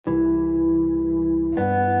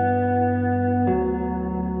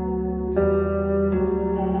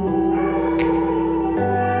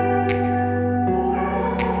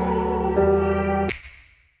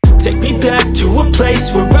a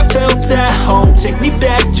place where I felt at home. Take me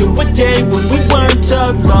back to a day when we weren't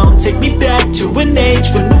alone. Take me back to an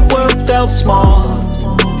age when the world felt small,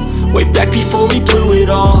 way back before we blew it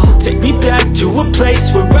all. Take me back to a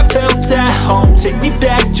place where I felt at home. Take me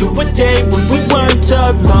back to a day when we weren't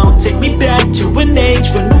alone. Take me back to an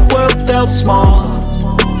age when the world felt small,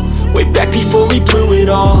 way back before we blew it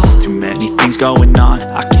all. Too many things going on,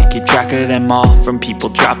 I can't keep track of them all. From people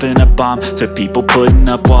dropping a bomb to people putting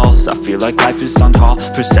up walls. I feel like life is on hold,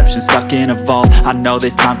 perception stuck in a vault. I know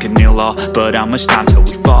that time can heal all, but how much time till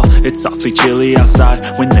we fall? It's awfully chilly outside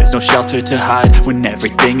when there's no shelter to hide. When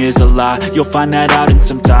everything is a lie, you'll find that out in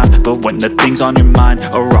some time. But when the things on your mind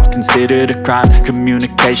are all considered a crime,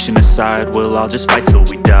 communication aside, we'll all just fight till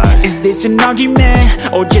we die. Is this an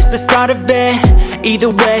argument or just the start of it? Either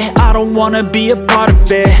way, I don't wanna be a part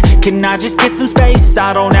of it. Can I just get some space?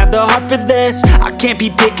 I don't have the heart for this. I can't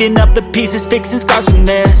be picking up the pieces, fixing scars from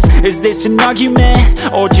this. Is this an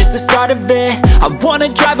argument or just the start of it? I wanna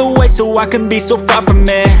drive away so I can be so far from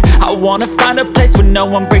it. I wanna find a place where no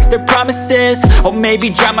one breaks their promises, or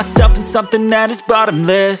maybe drown myself in something that is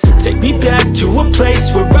bottomless. Take me back to a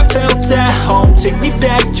place where I felt at home. Take me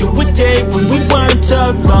back to a day when we weren't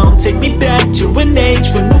alone. Take me back to an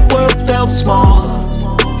age when the world felt small,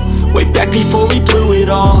 way back before we blew it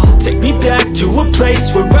all. Take me back to a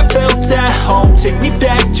place where I felt at home. Take me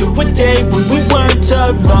back to a day when we weren't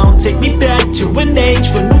alone. Take me back to an age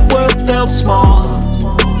when the world felt small,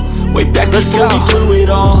 way back before we blew it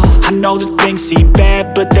all. I know that things seem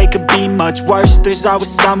bad, but they could be much worse. There's always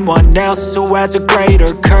someone else who has a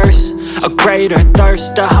greater curse, a greater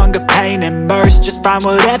thirst, a hunger, pain, and mercy. Just find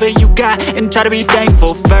whatever you got and try to be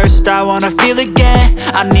thankful first. I wanna feel again,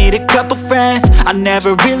 I need a couple friends. I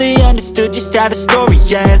never really understood just how the story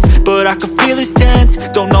ends, but I can feel it's tense,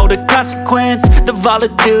 don't know the consequence. The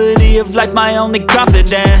volatility of life, my only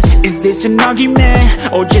confidence. Is this an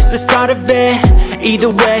argument or just the start of it? Either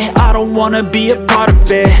way, I don't wanna be a part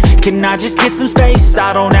of it. Can I just get some space?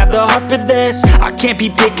 I don't have the heart for this. I can't be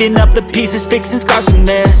picking up the pieces, fixing scars from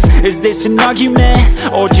this. Is this an argument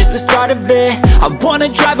or just the start of it? I wanna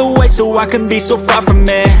drive away so I can be so far from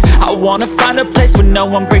it. I wanna find a place where no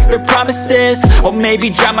one breaks their promises, or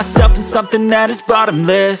maybe drown myself in something that is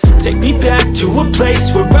bottomless. Take me back to a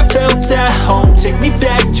place where I felt at home. Take me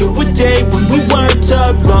back to a day when we weren't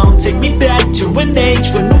alone. Take me back to an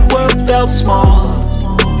age when the world felt small,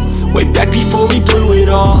 way back before we blew it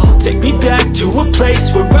all. Take me back to a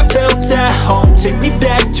place where I felt at home. Take me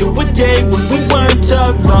back to a day when we weren't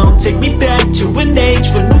alone. Take me back to an age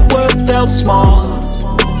when the world felt small,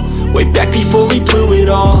 way back before we blew it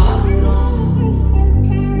all.